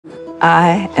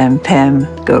I am Pam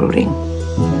Golding.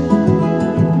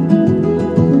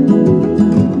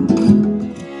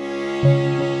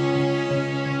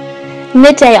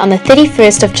 Midday on the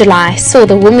 31st of July saw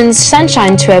the Women's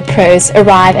Sunshine Tour pros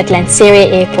arrive at Lanseria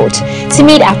Airport to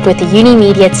meet up with the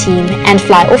UniMedia team and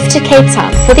fly off to Cape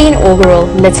Town for the inaugural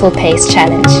Little Pace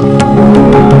Challenge.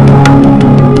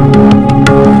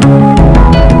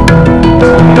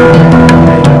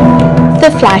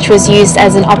 The flight was used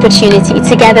as an opportunity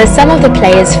to gather some of the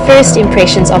players' first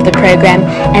impressions of the program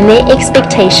and their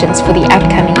expectations for the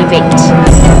upcoming event.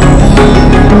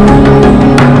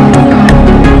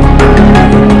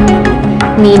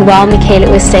 Meanwhile, Michaela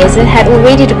Oosthuizen had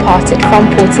already departed from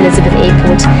Port Elizabeth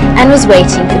Airport and was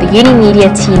waiting for the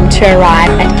UniMedia team to arrive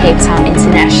at Cape Town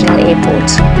International Airport.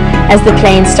 As the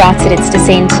plane started its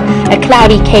descent, a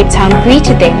cloudy Cape Town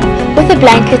greeted them with a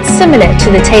blanket similar to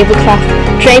the tablecloth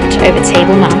draped over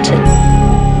Table Mountain.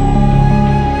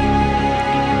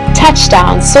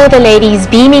 Touchdown saw the ladies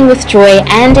beaming with joy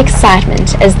and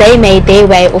excitement as they made their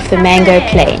way off the Mango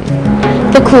Plain.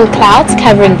 The cool clouds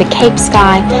covering the Cape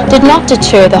sky did not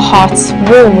deter the hearts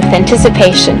warm with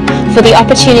anticipation for the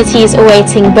opportunities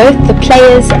awaiting both the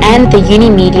players and the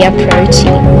UniMedia Pro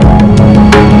team.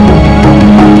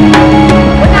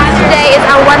 With us today is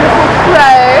our wonderful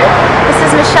pro. This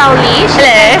is Michelle Lee.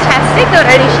 She's fantastic. Not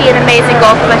only is she an amazing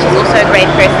golfer, but she's also a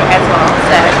great person as well.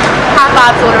 So, high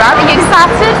vibes all around. Are you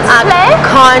excited to play?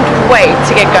 Can't wait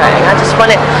to get going. I just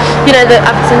want it,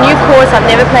 it's a new course, I've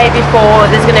never played before,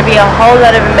 there's going to be a whole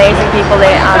lot of amazing people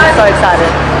there, I'm so excited.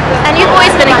 And you've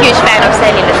always been a huge fan of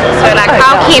Sally Little, so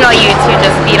how keen are you to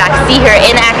just see her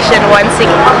in action once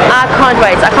again? I can't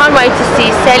wait to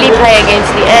see Sally play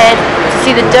against the Ed, to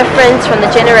see the difference from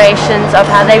the generations of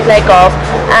how they play golf.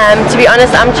 To be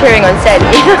honest, I'm cheering on Sally.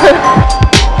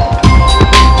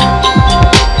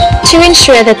 To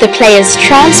ensure that the players'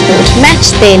 transport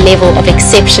matched their level of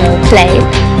exceptional play,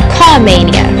 Car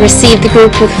Mania received the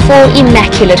group with 4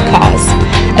 immaculate cars.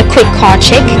 A quick car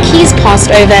check, keys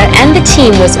passed over, and the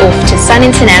team was off to Sun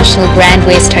International Grand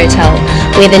West Hotel,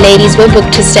 where the ladies were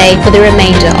booked to stay for the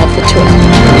remainder of the tour.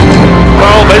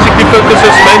 Well, basically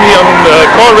focuses mainly on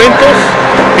car rentals.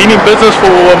 Been in business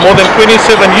for more than 27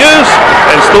 years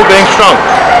and still being strong.